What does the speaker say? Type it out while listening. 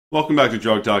Welcome back to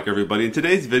Drug Talk, everybody. In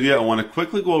today's video, I want to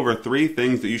quickly go over 3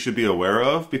 things that you should be aware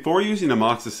of before using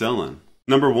amoxicillin.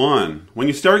 Number 1, when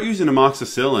you start using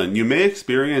amoxicillin, you may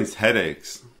experience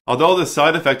headaches. Although this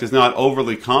side effect is not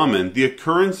overly common, the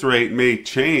occurrence rate may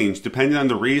change depending on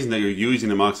the reason that you're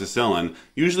using amoxicillin,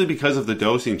 usually because of the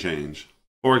dosing change.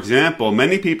 For example,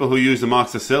 many people who use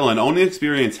amoxicillin only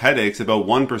experience headaches about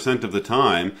 1% of the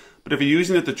time, but if you're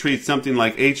using it to treat something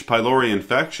like H. pylori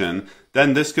infection,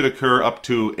 then this could occur up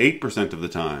to 8% of the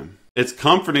time. It's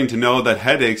comforting to know that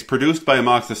headaches produced by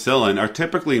amoxicillin are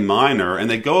typically minor and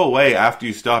they go away after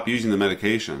you stop using the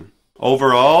medication.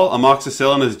 Overall,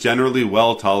 amoxicillin is generally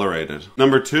well tolerated.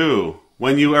 Number 2,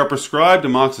 when you are prescribed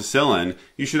amoxicillin,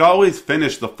 you should always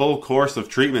finish the full course of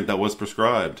treatment that was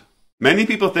prescribed. Many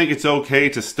people think it's okay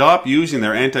to stop using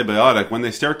their antibiotic when they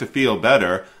start to feel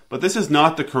better, but this is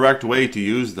not the correct way to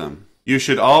use them. You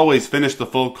should always finish the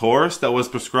full course that was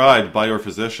prescribed by your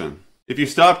physician. If you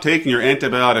stop taking your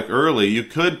antibiotic early, you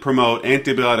could promote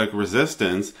antibiotic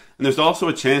resistance, and there's also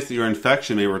a chance that your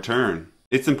infection may return.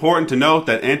 It's important to note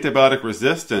that antibiotic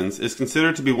resistance is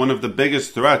considered to be one of the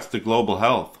biggest threats to global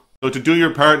health. So to do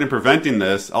your part in preventing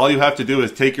this, all you have to do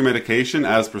is take your medication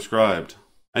as prescribed.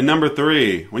 And number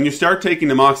 3, when you start taking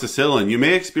amoxicillin, you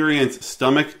may experience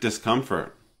stomach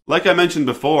discomfort. Like I mentioned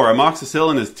before,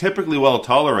 amoxicillin is typically well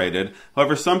tolerated,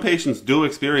 however some patients do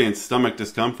experience stomach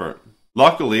discomfort.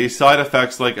 Luckily, side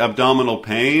effects like abdominal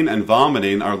pain and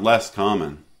vomiting are less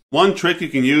common. One trick you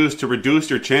can use to reduce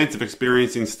your chance of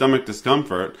experiencing stomach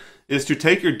discomfort is to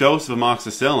take your dose of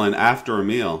amoxicillin after a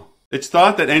meal. It's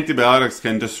thought that antibiotics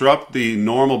can disrupt the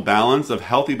normal balance of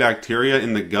healthy bacteria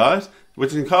in the gut,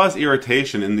 which can cause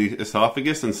irritation in the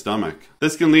esophagus and stomach.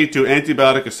 This can lead to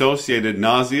antibiotic-associated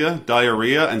nausea,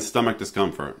 diarrhea, and stomach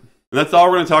discomfort. And that's all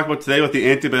we're going to talk about today with the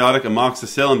antibiotic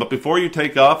amoxicillin. But before you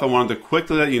take off, I wanted to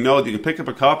quickly let you know that you can pick up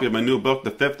a copy of my new book,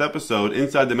 The 5th Episode,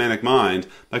 Inside the Manic Mind,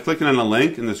 by clicking on a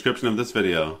link in the description of this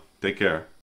video. Take care.